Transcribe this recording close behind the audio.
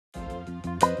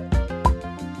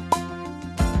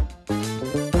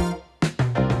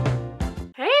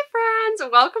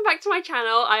welcome back to my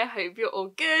channel. I hope you're all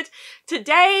good.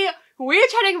 Today we're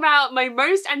chatting about my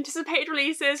most anticipated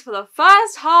releases for the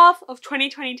first half of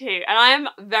 2022 and I am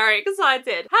very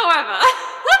excited. However,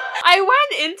 I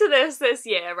went into this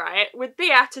year, right, with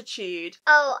the attitude,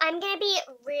 oh, I'm gonna be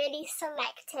really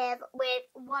selective with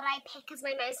what I pick as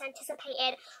my most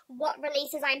anticipated, what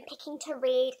releases I'm picking to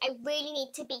read. I really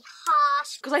need to be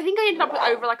harsh. because I think I ended up with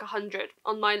over like 100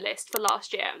 on my list for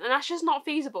last year and that's just not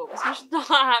feasible. It's just not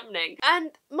happening.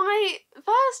 And my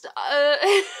first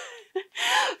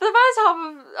for the first half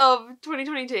of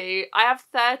 2022, I have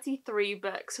 33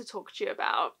 books to talk to you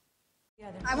about.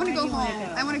 I want to go home.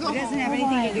 I want to go home. It doesn't have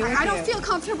anything to do with I don't feel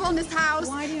comfortable in this house.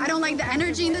 I don't like the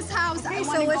energy in this house. Okay,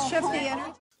 so let's shift the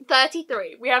energy.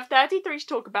 33. We have 33 to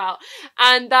talk about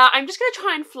and I'm just going to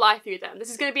try and fly through them.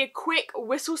 This is going to be a quick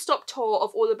whistle-stop tour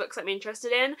of all the books I'm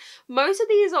interested in. Most of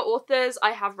these are authors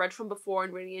I have read from before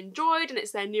and really enjoyed and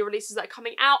it's their new releases that are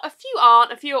coming out. A few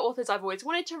aren't. A few are authors I've always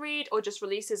wanted to read or just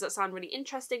releases that sound really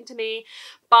interesting to me,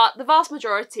 but the vast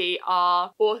majority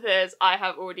are authors I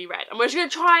have already read. And we're just going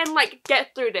to try and like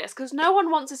get through this because no one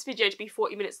wants this video to be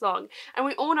 40 minutes long and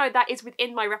we all know that is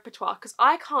within my repertoire because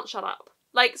I can't shut up.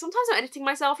 Like, sometimes I'm editing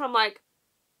myself and I'm like,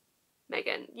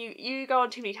 Megan, you go on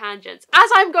too many tangents. As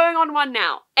I'm going on one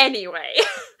now. Anyway,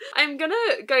 I'm gonna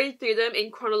go through them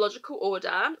in chronological order.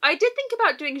 I did think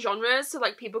about doing genres so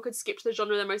like people could skip to the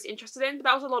genre they're most interested in, but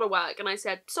that was a lot of work and I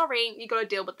said, sorry, you gotta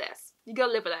deal with this. You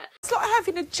gotta live with it. It's like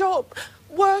having a job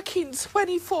working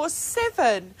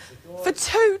 24/7 for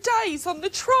 2 days on the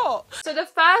trot. So the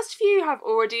first few have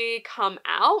already come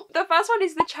out. The first one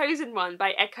is The Chosen One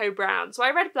by Echo Brown. So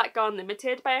I read Black Girl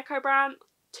Unlimited by Echo Brown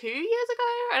 2 years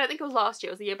ago. I don't think it was last year,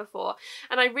 it was the year before.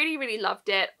 And I really loved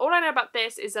it. All I know about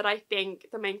this is that I think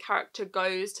the main character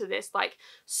goes to this like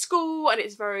school and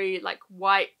it's very like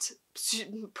white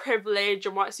privilege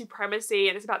and white supremacy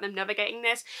and it's about them navigating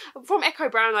this. From Echo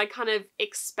Brown I kind of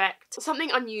expect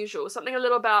something unusual, something a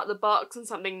little about the box and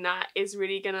something that is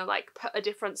really gonna like put a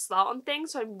different slant on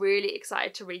things, so I'm really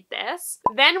excited to read this.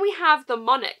 Then we have The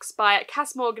Monarchs by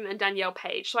Cass Morgan and Danielle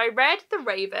Page. So I read The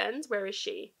Ravens. Where is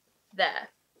she? There.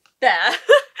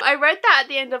 I read that at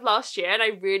the end of last year and I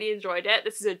really enjoyed it.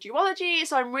 This is a duology,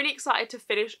 so I'm really excited to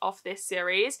finish off this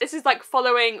series. This is like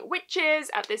following witches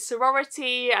at this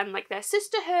sorority and like their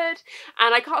sisterhood,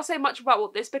 and I can't say much about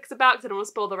what this book is about because I don't want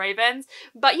to spoil The Ravens,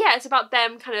 but yeah, it's about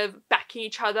them kind of backing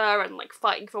each other and like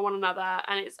fighting for one another,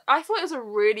 and I thought it was a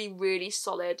really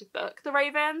solid book, The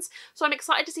Ravens, so I'm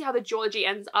excited to see how the duology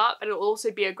ends up, and it'll also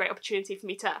be a great opportunity for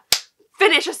me to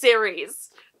finish a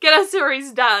series. Get a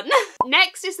series done.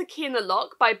 Next is The Key in the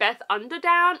Lock by Beth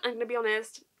Underdown. I'm gonna be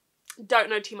honest, don't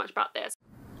know too much about this.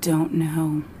 Don't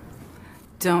know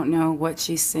what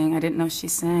she's saying. I didn't know she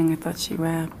sang. I thought she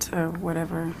rapped or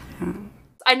whatever. Yeah.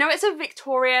 I know it's a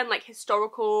Victorian, like,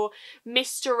 historical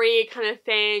mystery kind of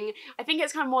thing. I think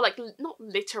it's kind of more like, not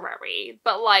literary,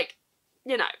 but like,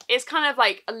 you know, it's kind of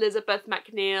like Elizabeth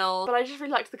McNeil, but I just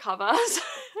really liked the covers.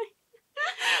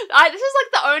 This is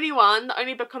like the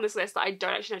only book on this list that I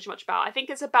don't actually know too much about. I think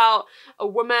it's about a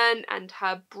woman and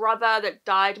her brother that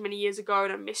died many years ago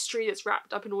and a mystery that's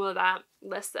wrapped up in all of that.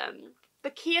 Listen, The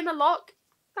Key in the Lock,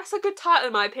 that's a good title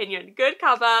in my opinion. Good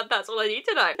cover, that's all I need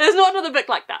to know. There's not another book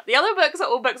like that. The other books are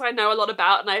all books I know a lot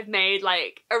about and I've made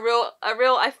like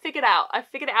I figured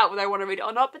it out whether I want to read it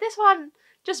or not, but this one,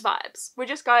 just vibes. We're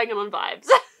just going on vibes.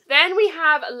 Then we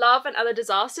have Love and Other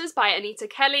Disasters by Anita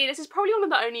Kelly. This is probably one of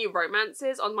the only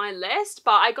romances on my list,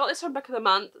 but I got this one Book of the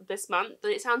Month this month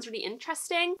and it sounds really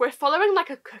interesting. We're following like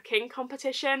a cooking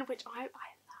competition, which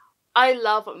I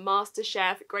love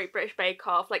MasterChef, Great British Bake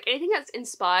Off, like anything that's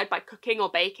inspired by cooking or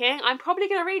baking, I'm probably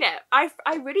gonna read it. I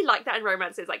really like that in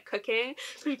romances, like cooking,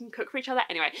 so you can cook for each other.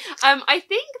 Anyway, I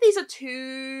think these are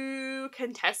 2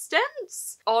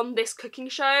 contestants on this cooking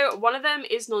show. One of them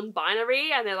is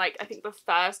non-binary and they're like, I think the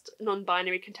first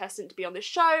non-binary contestant to be on this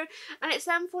show, and it's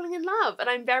them falling in love and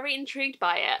I'm very intrigued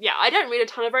by it. Yeah, I don't read a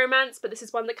ton of romance, but this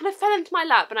is one that kind of fell into my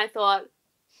lap and I thought,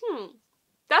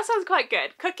 that sounds quite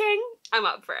good. Cooking, I'm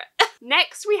up for it.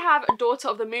 Next we have Daughter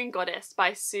of the Moon Goddess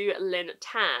by Sue Lynn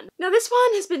Tan. Now this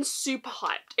one has been super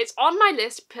hyped. It's on my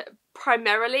list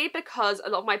primarily because a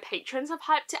lot of my patrons have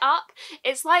hyped it up.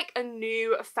 It's like a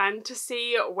new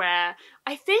fantasy where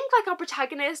I think like our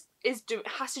protagonist has to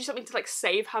do something to like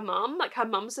save her mum. Like her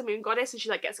mum's the moon goddess and she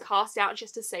like gets cast out and she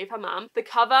has to save her mum. The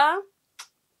cover,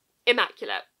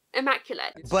 immaculate.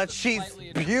 But she's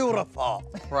beautiful.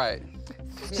 Right.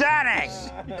 Stunning.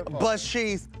 But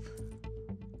she's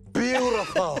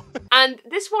Beautiful. And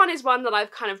this one is one that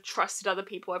I've kind of trusted other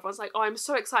people. Everyone's like, oh, I'm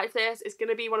so excited for this. It's going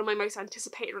to be one of my most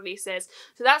anticipated releases.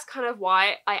 So that's kind of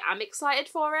why I am excited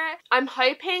for it. I'm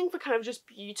hoping for kind of just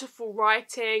beautiful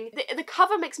writing. The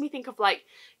cover makes me think of like,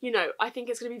 you know, I think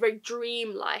it's going to be very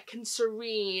dreamlike and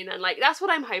serene, and like that's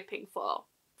what I'm hoping for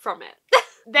from it.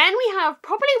 Then we have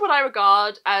probably what I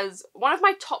regard as one of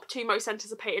my top 2 most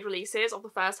anticipated releases of the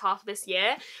first half of this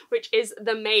year, which is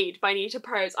The Maid by Nita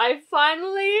Prose. I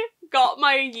finally got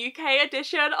my UK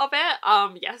edition of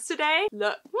it yesterday.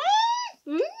 Look.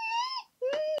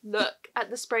 Look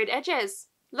at the sprayed edges.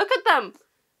 Look at them.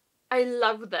 I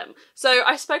love them. So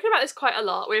I've spoken about this quite a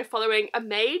lot. We're following a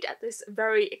maid at this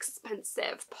very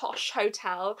expensive posh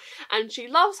hotel, and she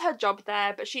loves her job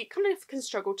there, but she kind of can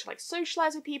struggle to like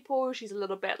socialize with people. She's a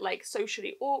little bit like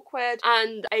socially awkward,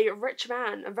 and a rich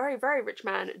man, a very, very rich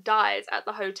man, dies at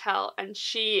the hotel, and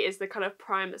she is the kind of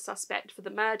prime suspect for the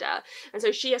murder. And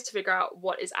so she has to figure out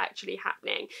what is actually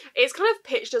happening. It's kind of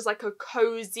pitched as like a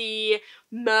cozy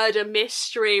murder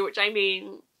mystery, which I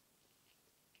mean,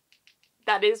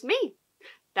 that is me.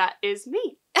 That is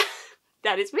me.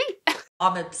 That is me.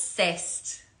 I'm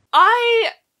obsessed. I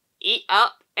eat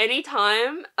up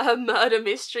anytime a murder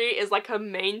mystery is like a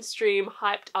mainstream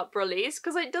hyped up release,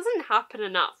 because it doesn't happen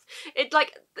enough. It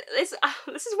like, this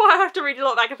is why I have to read a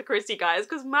lot of Agatha Christie, guys,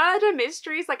 because murder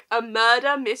mysteries, like a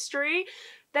murder mystery,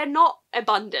 they're not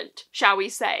abundant, shall we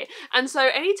say. And so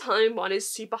anytime one is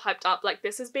super hyped up like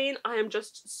this has been, I am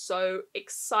just so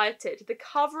excited. The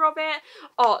cover of it,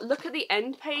 oh, look at the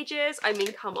end pages. I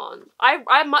mean, come on.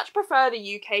 I much prefer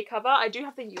the UK cover. I do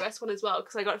have the US one as well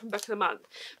because I got it from Book of the Month,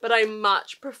 but I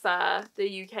much prefer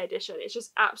the UK edition. It's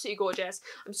just absolutely gorgeous.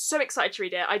 I'm so excited to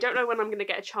read it. I don't know when I'm going to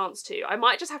get a chance to. I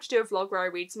might just have to do a vlog where I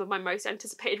read some of my most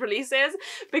anticipated releases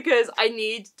because I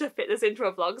need to fit this into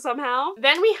a vlog somehow.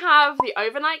 Then we have The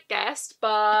Overnight Guest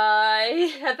by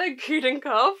Heather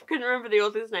Kudenkopf. Couldn't remember the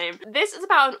author's name. This is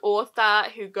about an author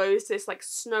who goes to this like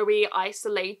snowy,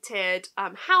 isolated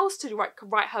house to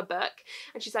write her book,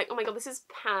 and she's like, oh my god, this is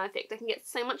perfect. I can get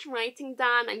so much writing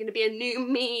done. I'm gonna be a new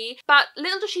me. But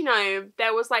little does she know,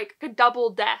 there was like a double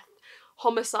death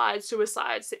homicide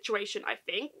suicide situation, I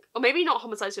think, or maybe not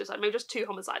homicide suicide, maybe just 2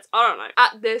 homicides, I don't know,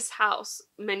 at this house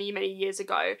many years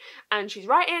ago. And she's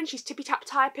writing, she's tippy tap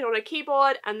typing on a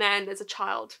keyboard, and then there's a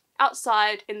child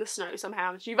outside in the snow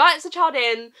somehow. She invites the child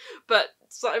in, but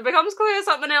so it becomes clear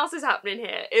something else is happening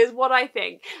here, is what I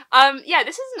think. Yeah,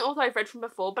 this is an author I've read from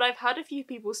before, but I've heard a few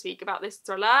people speak about this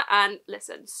thriller, and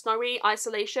listen, snowy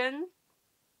isolation,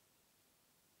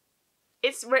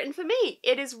 it's written for me.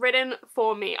 It is written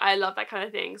for me. I love that kind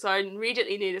of thing. So I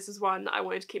immediately knew this was one that I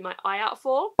wanted to keep my eye out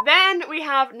for. Then we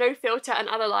have No Filter and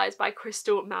Other Lies by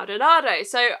Crystal Maldonado.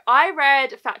 So I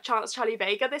read Fat Chance Charlie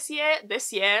Vega this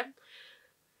year.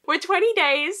 We're 20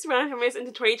 days from this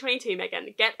into 2022,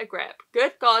 Megan. Get a grip.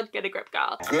 Good God, get a grip,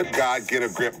 girl. Good God, get a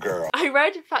grip, girl. I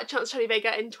read Fat Chance Charlie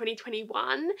Vega in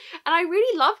 2021, and I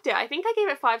really loved it. I think I gave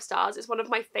it 5 stars. It's one of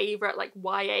my favourite, like,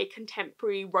 YA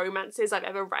contemporary romances I've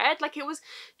ever read. Like, it was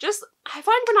just, I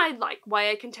find when I like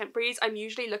YA contemporaries, I'm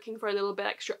usually looking for a little bit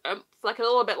extra oomph, like a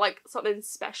little bit like something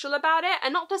special about it.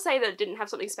 And not to say that it didn't have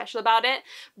something special about it,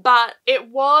 but it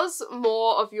was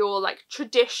more of your, like,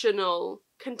 traditional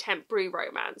contemporary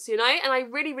romance, you know, and I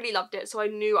really loved it, so I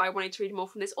knew I wanted to read more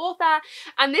from this author.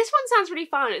 And this one sounds really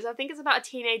fun. I think it's about a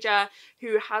teenager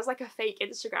who has like a fake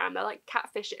Instagram. They're like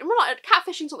catfishing, well, not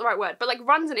catfishing's not the right word, but like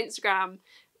runs an Instagram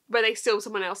where they steal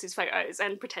someone else's photos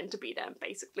and pretend to be them,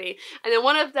 basically. And then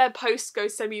one of their posts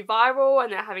goes semi-viral,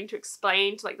 and they're having to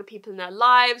explain to like the people in their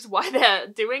lives why they're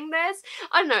doing this.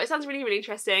 I don't know, it sounds really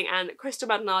interesting, and Crystal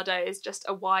Maldonado is just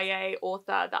a YA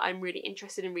author that I'm really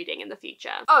interested in reading in the future.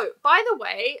 Oh, by the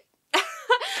way,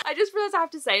 I just realised I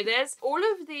have to say this. All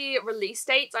of the release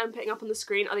dates I'm putting up on the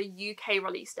screen are the UK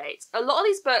release dates. A lot of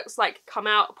these books like come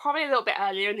out probably a little bit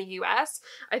earlier in the US.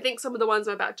 I think some of the ones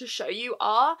I'm about to show you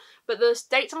are, but the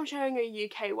dates I'm showing are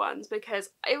UK ones because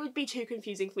it would be too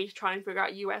confusing for me to try and figure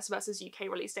out US versus UK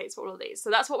release dates for all of these. So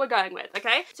that's what we're going with,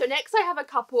 okay? So next I have a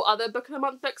couple other Book of the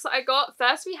Month books that I got.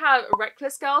 First we have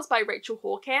Reckless Girls by Rachel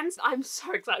Hawkins. I'm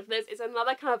so excited for this. It's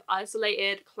another kind of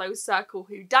isolated, closed circle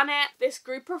whodunit. This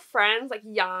group of friends, like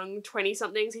young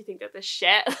 20-somethings who think that they're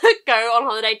shit, go on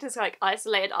holiday to this like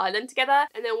isolated island together,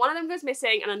 and then one of them goes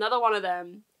missing and another one of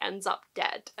them ends up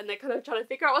dead, and they're kind of trying to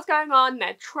figure out what's going on.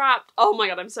 They're trapped. Oh my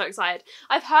god, I'm so excited.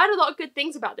 I've heard a lot of good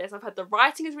things about this. I've heard the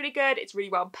writing is really good, it's really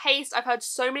well paced. I've heard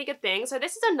so many good things, so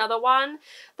this is another one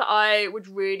that I would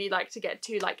really like to get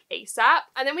to like ASAP.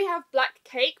 And then we have Black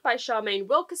Cake by Charmaine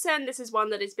Wilkerson. This is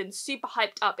one that has been super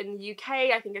hyped up in the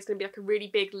UK. I think it's going to be like a really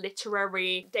big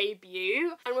literary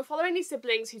debut, and we're following these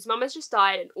siblings whose mum has just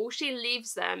died, and all she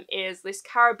leaves them is this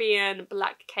Caribbean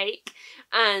black cake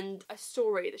and a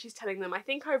story that she's telling them, I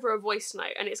think over a voice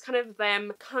note, and it's kind of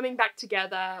them coming back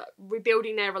together,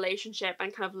 rebuilding their relationship,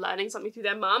 and kind of learning something through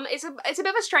their mum. It's a bit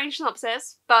of a strange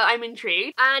synopsis, but I'm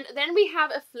intrigued. And then we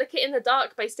have A Flicker in the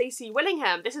Dark by Stacey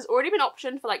Willingham. This has already been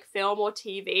optioned for like film or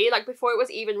TV, like before it was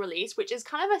even released, which is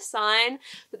kind of a sign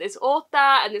that this author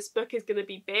and this book is going to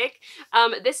be big.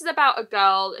 This is about a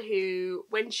girl who,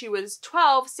 when she was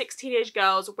 12, 6 teenage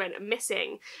girls went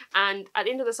missing, and at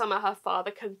the end of the summer her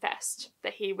father confessed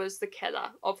that he was the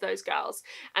killer of those girls,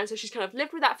 and so she's kind of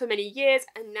lived with that for many years,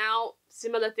 and now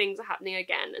similar things are happening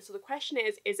again. And so the question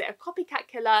is it a copycat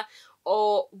killer,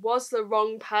 or was the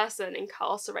wrong person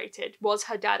incarcerated? Was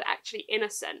her dad actually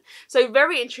innocent? So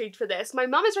very intrigued for this. My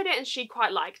mum has read it and she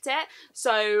quite liked it.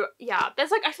 So yeah,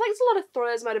 there's like, I feel like there's a lot of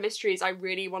thrillers, murder mysteries I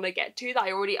really want to get to that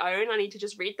I already own. I need to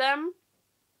just read them.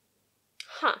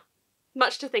 Huh.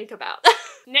 Much to think about.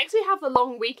 Next we have The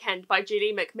Long Weekend by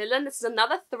Julie Macmillan. This is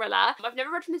another thriller. I've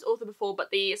never read from this author before, but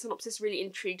the synopsis really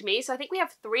intrigued me. So I think we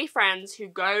have 3 friends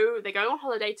who they're going on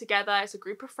holiday together. It's a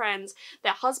group of friends.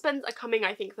 Their husbands are coming,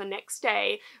 I think, the next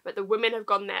day, but the women have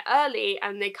gone there early,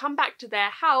 and they come back to their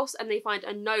house and they find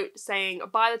a note saying,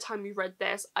 by the time you've read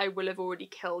this, I will have already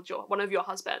killed one of your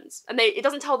husbands. And it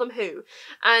doesn't tell them who.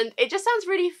 And it just sounds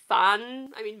really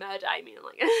fun. I mean, murder, I mean,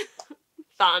 like,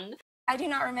 fun. I do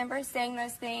not remember saying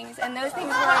those things, and those things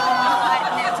were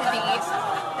not meant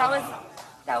to be.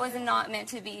 That was not meant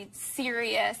to be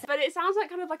serious. But it sounds like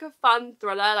kind of like a fun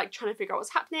thriller, like trying to figure out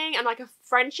what's happening, and like a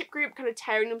friendship group kind of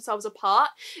tearing themselves apart.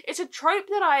 It's a trope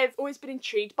that I've always been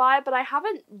intrigued by, but I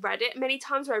haven't read it many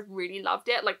times where I've really loved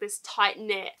it, like this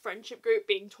tight-knit friendship group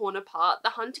being torn apart.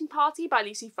 The Hunting Party by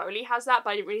Lucy Foley has that,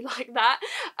 but I didn't really like that.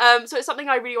 So it's something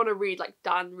I really want to read, like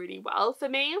done really well for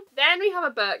me. Then we have a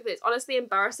book that's honestly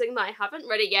embarrassing that I haven't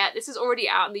read it yet. This is already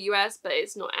out in the US, but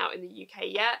it's not out in the UK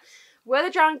yet. Where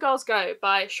the Drowned Girls Go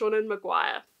by Seanan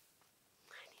Maguire.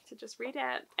 I need to just read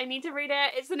it. I need to read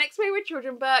it. It's the next Wayward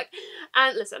Children book.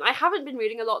 And listen, I haven't been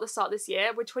reading a lot at the start of this year.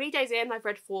 We're 20 days in, I've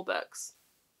read 4 books.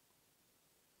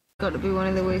 Got to be one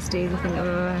of the worst days I think I've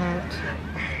ever had.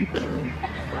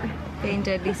 Being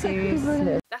deadly serious.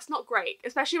 That's not great,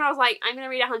 especially when I was like, I'm gonna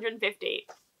read 150.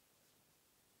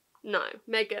 No,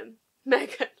 Megan.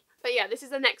 But yeah, this is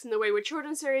the next in the Wayward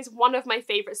Children series, one of my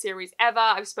favourite series ever.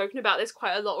 I've spoken about this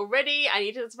quite a lot already. I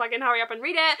need to fucking hurry up and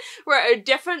read it. We're at a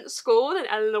different school than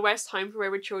Eleanor West's Home for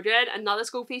Wayward Children, another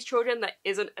school for these children that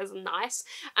isn't as nice.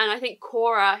 And I think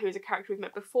Cora, who is a character we've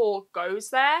met before,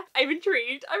 goes there. I'm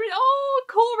intrigued. I mean, oh,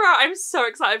 Cora! I'm so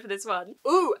excited for this one.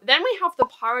 Ooh, then we have The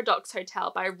Paradox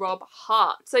Hotel by Rob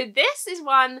Hart. So this is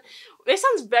one, this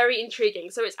sounds very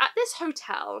intriguing. So it's at this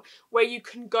hotel where you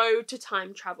can go to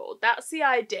time travel. That's the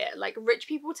idea. Like, rich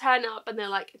people turn up and they're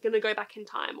like gonna go back in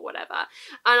time or whatever,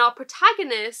 and our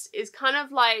protagonist is kind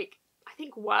of like, I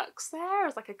think works there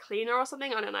as like a cleaner or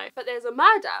something, I don't know, but there's a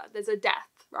murder, there's a death,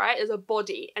 right? There's a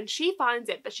body, and she finds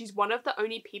it, but she's one of the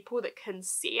only people that can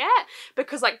see it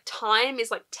because like time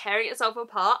is like tearing itself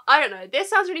apart. I don't know, this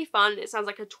sounds really fun. It sounds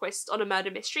like a twist on a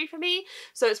murder mystery for me,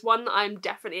 so it's one that I'm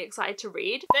definitely excited to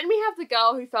read. Then we have The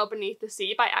Girl Who Fell Beneath the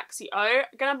Sea by Axie O.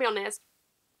 Gonna be honest,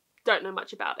 don't know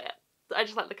much about it. I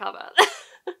just like the cover.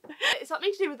 It's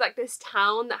something to do with like this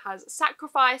town that has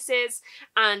sacrifices,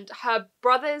 and her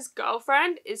brother's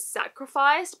girlfriend is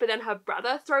sacrificed, but then her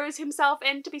brother throws himself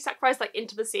in to be sacrificed, like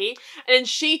into the sea, and then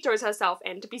she throws herself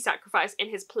in to be sacrificed in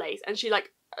his place, and she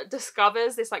like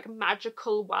discovers this like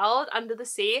magical world under the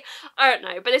sea. I don't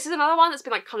know, but this is another one that's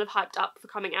been like kind of hyped up for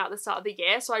coming out at the start of the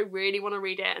year, so I really want to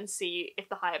read it and see if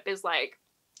the hype is like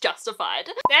justified.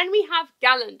 Then we have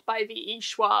Gallant by V.E.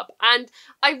 Schwab, and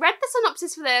I read the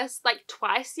synopsis for this like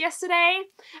twice yesterday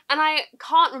and I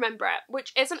can't remember it,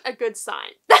 which isn't a good sign.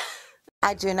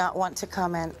 I do not want to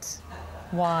comment.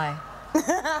 Why?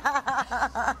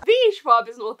 V.E. Schwab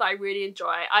is an author I really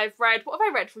enjoy. I've read, what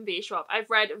have I read from V.E. Schwab?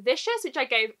 I've read Vicious, which I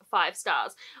gave 5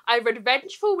 stars. I've read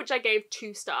Vengeful, which I gave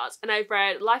 2 stars. And I've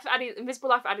read Invisible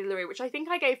Life of Addie LaRue, which I think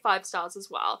I gave 5 stars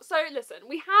as well. So listen,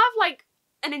 we have like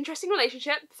an interesting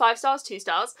relationship, 5 stars, 2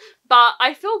 stars, but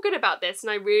I feel good about this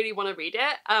and I really want to read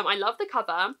it. I love the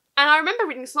cover, and I remember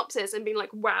reading the synopsis and being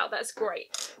like, wow, that's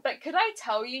great. But could I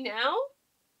tell you now?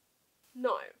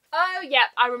 No. Oh yeah,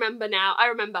 I remember now, I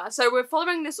remember. So we're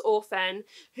following this orphan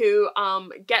who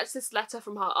gets this letter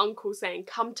from her uncle saying,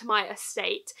 come to my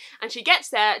estate. And she gets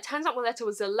there, it turns out the letter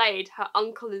was delayed, her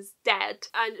uncle is dead.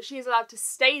 And she's allowed to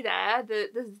stay there,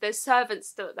 there's servants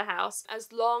still at the house,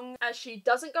 as long as she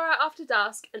doesn't go out after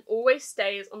dusk and always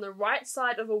stays on the right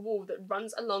side of a wall that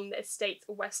runs along the estate's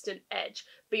western edge.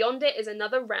 Beyond it is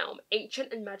another realm,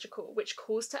 ancient and magical, which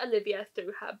calls to Olivia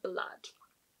through her blood.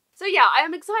 So yeah, I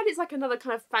am excited. It's like another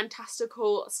kind of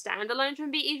fantastical standalone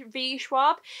from V.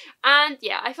 Schwab. And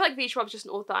yeah, I feel like V. Schwab's just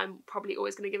an author I'm probably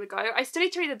always going to give a go. I still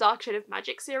need to read the Dark Shade of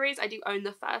Magic series. I do own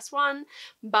the first one,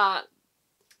 but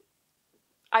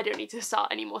I don't need to start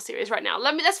any more series right now.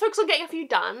 Let's focus on getting a few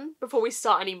done before we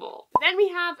start any more. Then we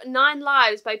have 9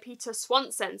 Lives by Peter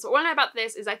Swanson. So all I know about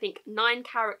this is I think 9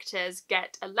 characters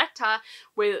get a letter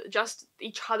with just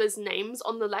each other's names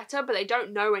on the letter, but they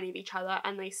don't know any of each other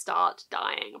and they start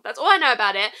dying. That's all I know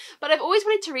about it, but I've always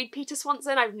wanted to read Peter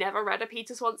Swanson. I've never read a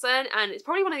Peter Swanson, and he's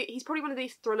probably one of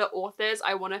these thriller authors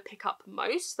I want to pick up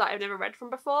most that I've never read from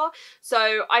before.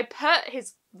 So I put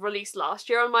his release last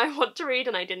year on my want to read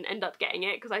and I didn't end up getting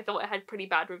it because I thought it had pretty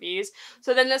bad reviews.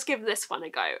 So then let's give this one a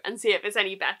go and see if it's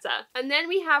any better. And then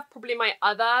we have probably my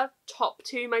other top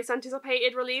 2 most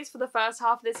anticipated release for the first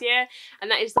half of this year,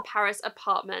 and that is The Paris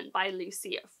Apartment by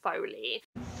Lucy Foley.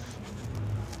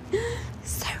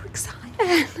 So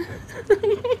excited.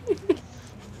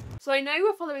 So I know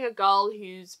we're following a girl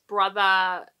whose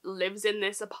brother lives in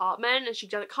this apartment and she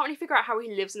can't really figure out how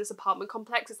he lives in this apartment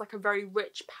complex. It's like a very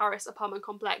rich Paris apartment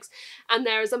complex, and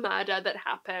there is a murder that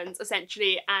happens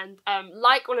essentially, and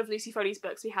like all of Lucy Foley's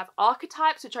books, we have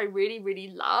archetypes which I really, really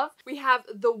love. We have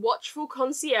the watchful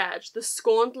concierge, the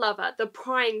scorned lover, the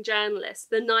prying journalist,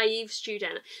 the naive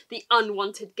student, the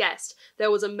unwanted guest.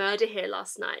 There was a murder here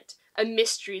last night. A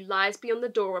mystery lies beyond the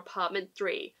door, apartment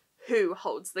 3. Who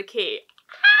holds the key?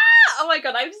 Oh my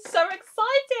god, I'm so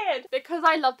excited! Because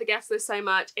I love the guest list so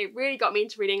much, it really got me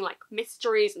into reading like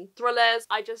mysteries and thrillers.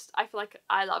 I feel like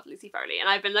I love Lucy Foley, and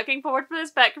I've been looking forward for this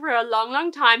book for a long,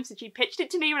 long time since she pitched it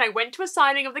to me when I went to a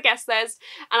signing of the guest list,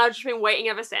 and I've just been waiting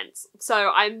ever since. So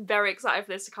I'm very excited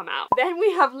for this to come out. Then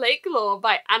we have Lake Law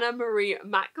by Anna Marie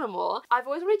McLemore. I've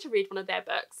always wanted to read one of their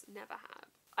books, never have.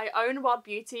 I own Wild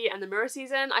Beauty and The Mirror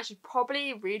Season. I should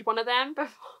probably read one of them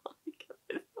before I get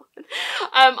this one.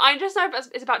 I just know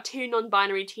it's about 2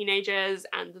 non-binary teenagers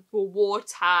and the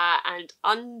water and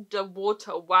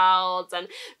underwater worlds and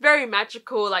very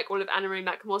magical, like all of Anna Marie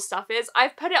McLemore's stuff is.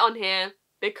 I've put it on here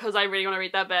because I really want to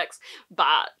read their books,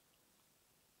 but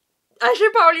I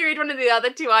should probably read one of the other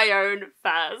 2 I own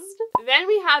first. Then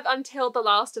we have Until the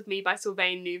Last of Me by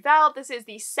Sylvain Neuvel. This is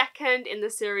the second in the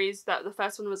series. That the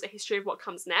first one was A History of What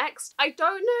Comes Next. I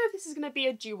don't know if this is going to be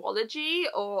a duology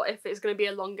or if it's going to be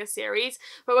a longer series,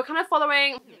 but we're kind of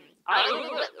following...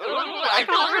 I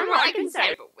can't remember what I can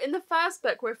say. In the first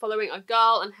book, we're following a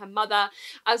girl and her mother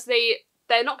as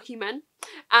they're not human,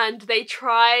 and they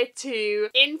try to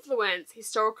influence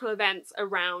historical events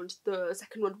around the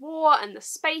Second World War and the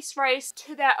space race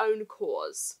to their own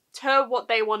cause, to what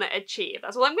they want to achieve.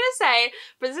 That's all I'm going to say,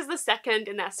 but this is the second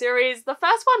in that series. The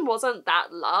first one wasn't that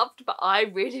loved, but I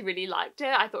really, really liked it.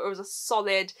 I thought it was a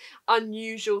solid,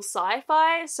 unusual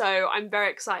sci-fi, so I'm very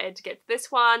excited to get to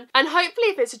this one. And hopefully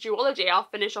if it's a duology, I'll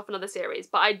finish off another series,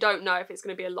 but I don't know if it's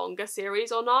going to be a longer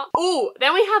series or not. Oh,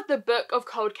 then we have The Book of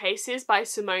Cold Cases by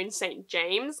Simone St.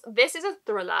 James. This is a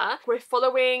thriller. We're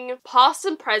following past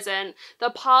and present. The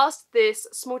past, this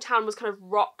small town was kind of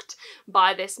rocked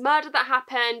by this murder that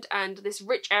happened, and this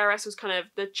rich heiress was kind of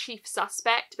the chief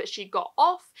suspect, but she got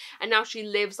off and now she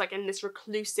lives like in this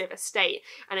reclusive estate.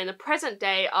 And in the present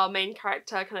day, our main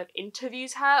character kind of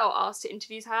interviews her, or asks to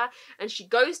interview her, and she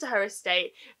goes to her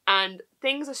estate and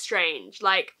things are strange.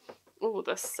 Like, oh,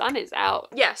 the sun is out.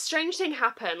 Yeah, strange things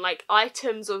happen, like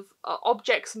items of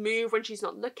objects move when she's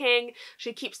not looking.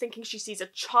 She keeps thinking she sees a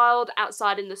child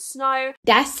outside in the snow.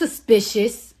 That's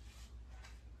suspicious.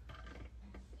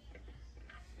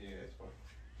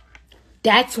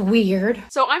 That's weird.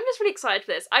 So I'm just really excited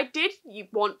for this. I did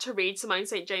want to read Simone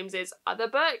St. James's other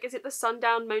book. Is it The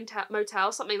Sundown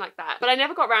Motel? Something like that. But I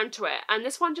never got around to it. And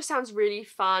this one just sounds really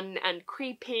fun and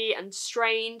creepy and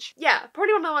strange. Yeah,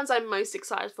 probably one of the ones I'm most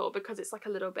excited for because it's like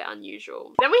a little bit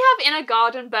unusual. Then we have In a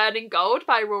Garden Burning Gold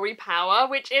by Rory Power,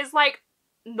 which is like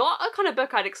not a kind of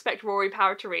book I'd expect Rory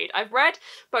Power to read. I've read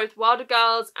both Wilder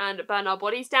Girls and Burn Our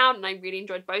Bodies Down, and I really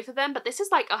enjoyed both of them, but this is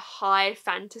like a high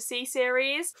fantasy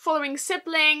series following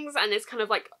siblings, and it's kind of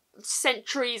like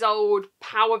centuries old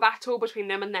power battle between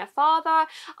them and their father. I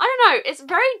don't know, it's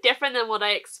very different than what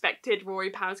I expected Rory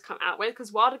Power to come out with,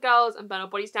 because Wilder Girls and Burn Our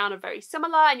Bodies Down are very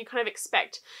similar and you kind of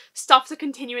expect stuff to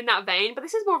continue in that vein, but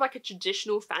this is more of like a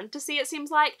traditional fantasy, it seems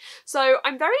like. So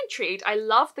I'm very intrigued. I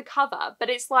love the cover, but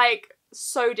it's like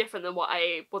so different than what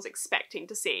I was expecting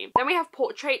to see. Then we have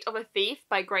Portrait of a Thief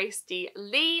by Grace D.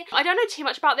 Lee. I don't know too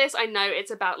much about this. I know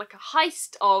it's about like a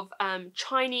heist of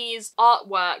Chinese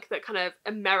artwork that kind of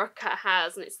America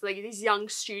has, and it's like these young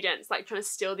students like trying to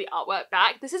steal the artwork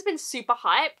back. This has been super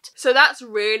hyped, so that's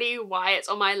really why it's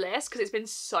on my list, because it's been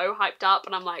so hyped up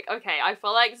and I'm like, okay, I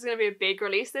feel like it's gonna be a big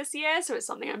release this year, so it's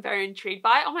something I'm very intrigued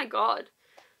by. Oh my god.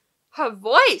 Her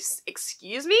voice!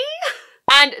 Excuse me?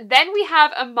 And then we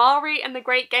have Amari and the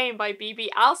Great Game by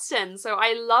B.B. Alston. So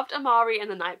I loved Amari and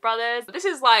the Night Brothers. This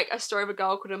is like a story of a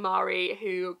girl called Amari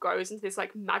who goes into this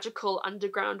like magical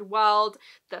underground world.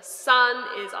 The sun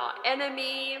is our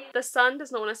enemy. The sun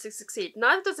does not want us to succeed.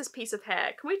 Neither does this piece of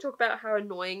hair. Can we talk about how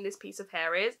annoying this piece of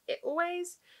hair is? It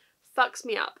always fucks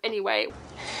me up. Anyway.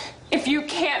 If you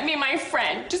can't be my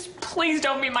friend, just please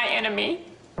don't be my enemy.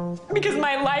 Because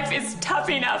my life is tough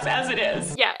enough as it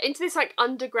is. Yeah, into this like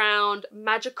underground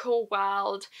magical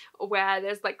world where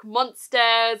there's like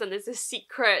monsters and there's this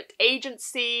secret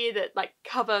agency that like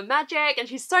cover magic, and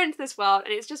she's thrown into this world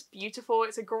and it's just beautiful.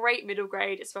 It's a great middle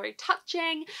grade. It's very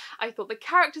touching. I thought the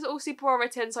characters are all super well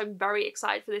written, so I'm very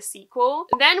excited for this sequel.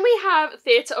 Then we have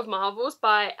Theatre of Marvels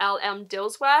by L.M.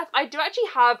 Dillsworth. I do actually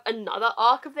have another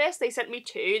arc of this. They sent me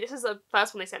two. This is the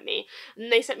first one they sent me,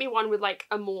 and they sent me one with like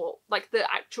a more like the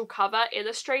actual cover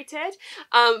illustrated,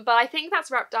 but I think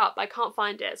that's wrapped up. I can't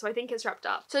find it, so I think it's wrapped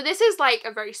up. So this is like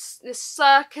a very this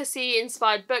circusy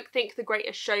inspired book, think The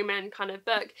Greatest Showman kind of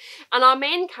book, and our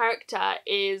main character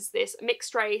is this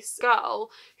mixed race girl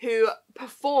who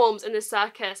performs in the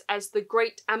circus as the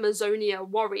Great Amazonia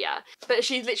Warrior, but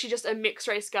she's literally just a mixed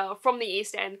race girl from the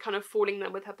East End, kind of fooling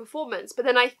them with her performance. But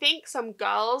then I think some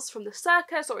girls from the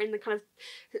circus or in the kind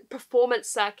of performance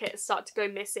circuit start to go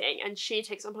missing, and she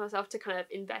takes it upon herself to kind of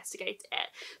investigate it.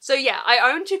 So yeah,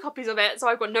 I own 2 copies of it, so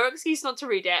I've got no excuse not to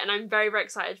read it, and I'm very, very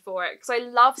excited for it because I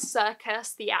love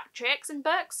circus theatrics in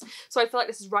books, so I feel like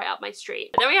this is right up my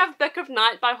street. And then we have Book of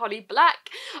Night by Holly Black.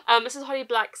 This is Holly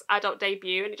Black's adult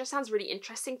debut, and it just sounds really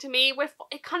interesting to me. With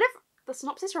it kind of, the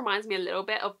synopsis reminds me a little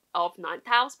bit of Ninth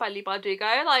House by Leigh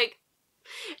Bardugo. Like,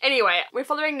 anyway, we're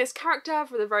following this character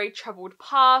with a very troubled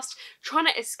past, trying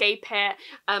to escape it,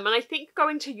 and I think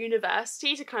going to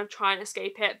university to kind of try and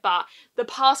escape it, but the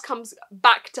past comes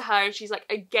back to her and she's like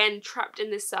again trapped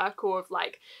in this circle of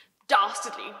like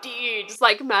dastardly deeds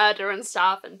like murder and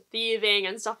stuff and thieving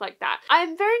and stuff like that.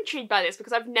 I'm very intrigued by this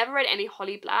because I've never read any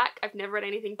Holly Black. I've never read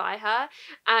anything by her,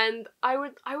 and I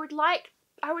would like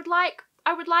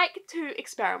to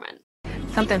experiment.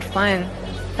 Something fun.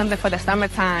 Something for the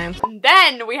summertime. And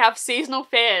then we have Seasonal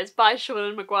Fears by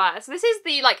Sean Maguire. So this is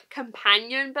the like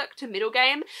companion book to Middle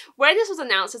Game. When this was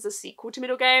announced as a sequel to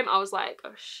Middle Game, I was like,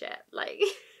 oh shit, like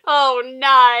oh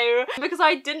no, because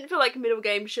I didn't feel like Middle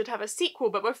Game should have a sequel,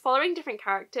 but we're following different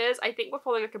characters. I think we're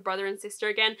following like a brother and sister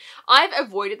again. I've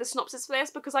avoided the synopsis for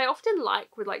this because I often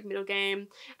like with like Middle Game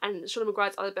and Sean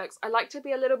Maguire's other books, I like to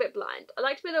be a little bit blind.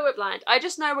 I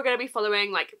just know we're going to be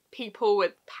following like people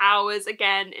with powers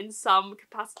again in some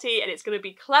capacity, and it's going to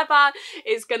be clever,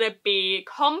 it's going to be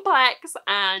complex,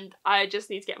 and I just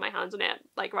need to get my hands on it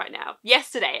like right now.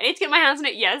 Yesterday. I need to get my hands on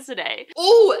it yesterday.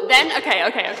 Oh, then okay.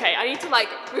 I need to like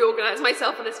reorganize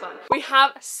myself for this one. We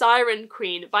have Siren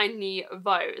Queen by Nhi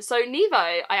Vo. So Nhi Vo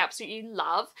I absolutely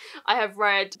love. I have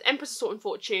read Empress of Salt and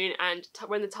Fortune and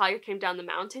When the Tiger Came Down the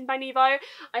Mountain by Nhi Vo.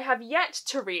 I have yet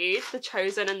to read The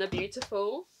Chosen and the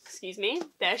Beautiful. Excuse me,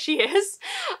 there she is.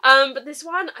 But this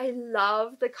one, I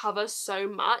love the cover so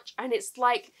much, and it's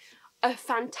like a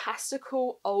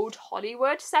fantastical old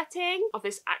Hollywood setting of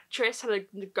this actress having to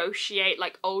negotiate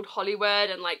like old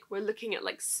Hollywood, and like we're looking at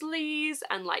like sleaze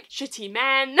and like shitty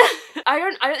men. I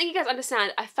don't think you guys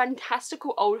understand a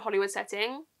fantastical old Hollywood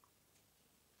setting.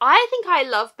 I think I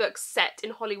love books set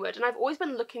in Hollywood, and I've always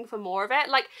been looking for more of it.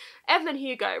 Like Evelyn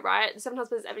Hugo, right? The Seven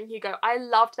Husbands of Evelyn Hugo. I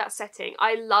loved that setting.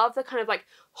 I love the kind of like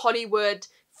Hollywood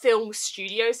film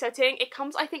studio setting. It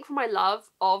comes, I think, from my love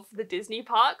of the Disney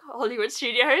park, Hollywood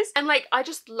Studios. And like, I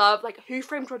just love like Who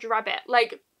Framed Roger Rabbit.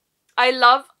 Like, I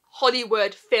love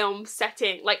Hollywood film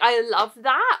setting. Like, I love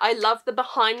that. I love the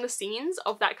behind the scenes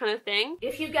of that kind of thing.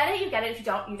 If you get it, you get it. If you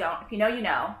don't, you don't. If you know, you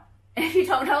know. And if you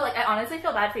don't know, like, I honestly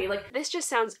feel bad for you. Like, this just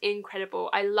sounds incredible.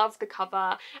 I love the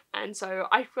cover, and so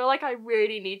I feel like I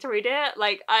really need to read it.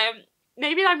 Like,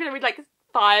 maybe I'm gonna read like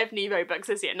 5 Nevo books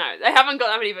this year. No, they haven't got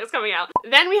that many books coming out.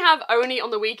 Then we have Only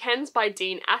on the Weekends by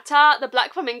Dean Atta. The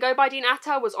Black Flamingo by Dean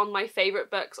Atta was on my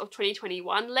favourite books of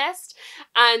 2021 list,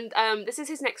 and this is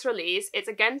his next release. It's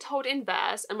again told in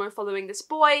verse, and we're following this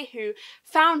boy who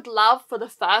found love for the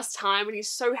first time, and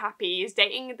he's so happy. He's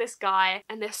dating this guy,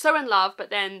 and they're so in love, but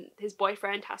then his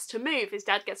boyfriend has to move. His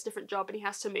dad gets a different job, and he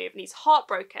has to move, and he's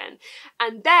heartbroken.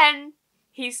 And then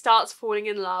he starts falling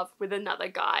in love with another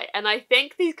guy, and I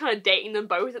think he's kind of dating them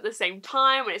both at the same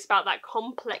time, and it's about that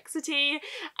complexity.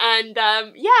 And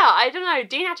yeah, I don't know,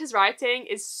 Dean Atta's writing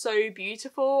is so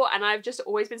beautiful, and I've just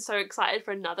always been so excited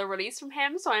for another release from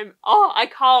him, so I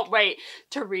can't wait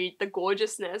to read the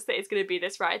gorgeousness that is going to be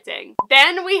this writing.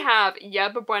 Then we have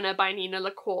Yerba Buena by Nina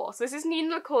LaCour. So this is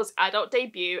Nina LaCour's adult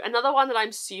debut, another one that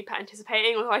I'm super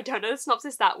anticipating, although I don't know the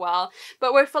synopsis that well,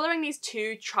 but we're following these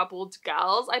two troubled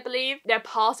girls, I believe. Their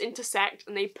paths intersect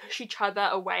and they push each other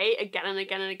away again and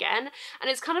again and again, and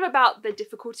it's kind of about the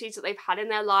difficulties that they've had in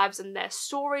their lives and their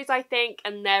stories, I think,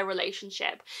 and their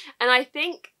relationship. And I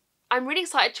think I'm really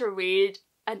excited to read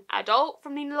an adult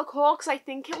from Nina LaCour, because I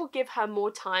think it will give her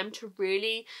more time to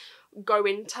really go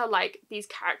into like these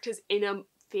characters' inner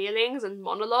feelings and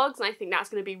monologues, and I think that's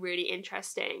going to be really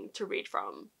interesting to read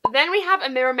from. Then we have A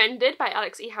Mirror Mended by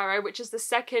Alex E. Harrow, which is the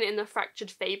second in the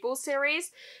Fractured Fables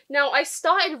series. Now, I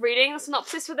started reading the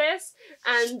synopsis for this,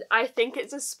 and I think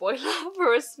it's a spoiler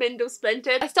for A Spindle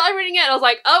Splintered. I started reading it and I was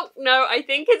like, oh no, I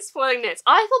think it's spoiling this.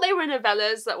 I thought they were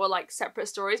novellas that were like separate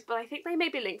stories, but I think they may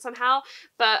be linked somehow.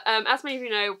 But as many of you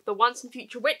know, The Once and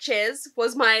Future Witches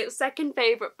was my second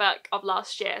favourite book of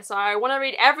last year, so I want to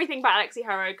read everything by Alex E.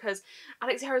 Harrow because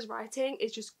Alex E. Harrow's writing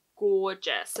is just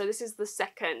gorgeous. So this is the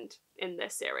second in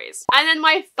this series. And then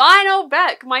my final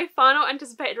book, my final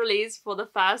anticipated release for the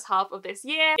first half of this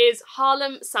year, is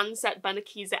Harlem Sunset by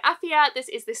Nikisa Afia. This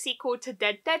is the sequel to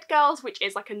Dead Dead Girls, which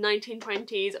is like a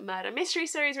 1920s murder mystery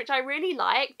series, which I really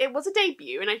like. It was a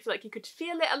debut and I feel like you could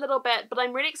feel it a little bit, but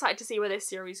I'm really excited to see where this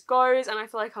series goes, and I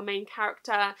feel like our main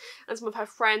character and some of her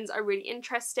friends are really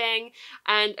interesting.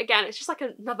 And again, it's just like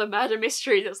another murder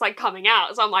mystery that's like coming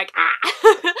out, so I'm like, ah!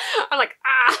 I'm like,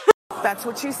 ah! That's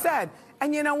what you said.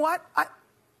 And you know what?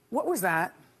 What was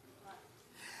that?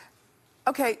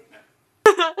 Okay.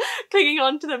 Clinging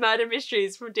on to the murder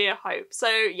mysteries from Dear Hope. So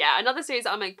yeah, another series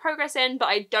that I'll make progress in, but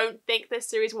I don't think this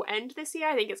series will end this year.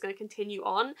 I think it's going to continue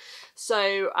on.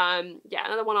 So yeah,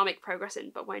 another one I'll make progress in,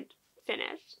 but won't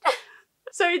finish.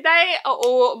 So they are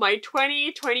all my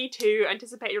 2022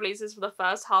 anticipated releases for the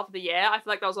first half of the year. I feel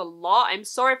like that was a lot. I'm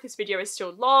sorry if this video is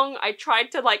still long. I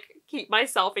tried to like keep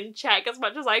myself in check as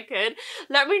much as I could.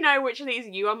 Let me know which of these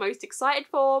you are most excited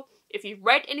for. If you've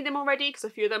read any of them already, because a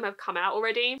few of them have come out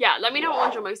already. Yeah, let me know what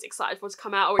ones you're most excited for to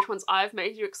come out, or which ones I've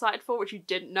made you excited for, which you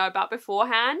didn't know about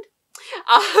beforehand.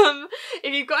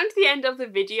 If you've gotten to the end of the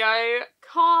video,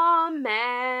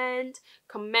 comment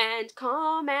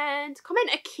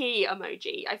a key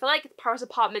emoji. I feel like Paris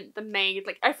Apartment, The Maid,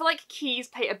 like I feel like keys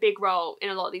play a big role in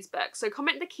a lot of these books, so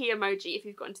comment the key emoji if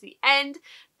you've gotten to the end.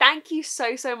 Thank you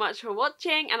so much for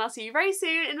watching, and I'll see you very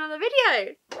soon in another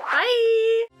video.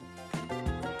 Bye!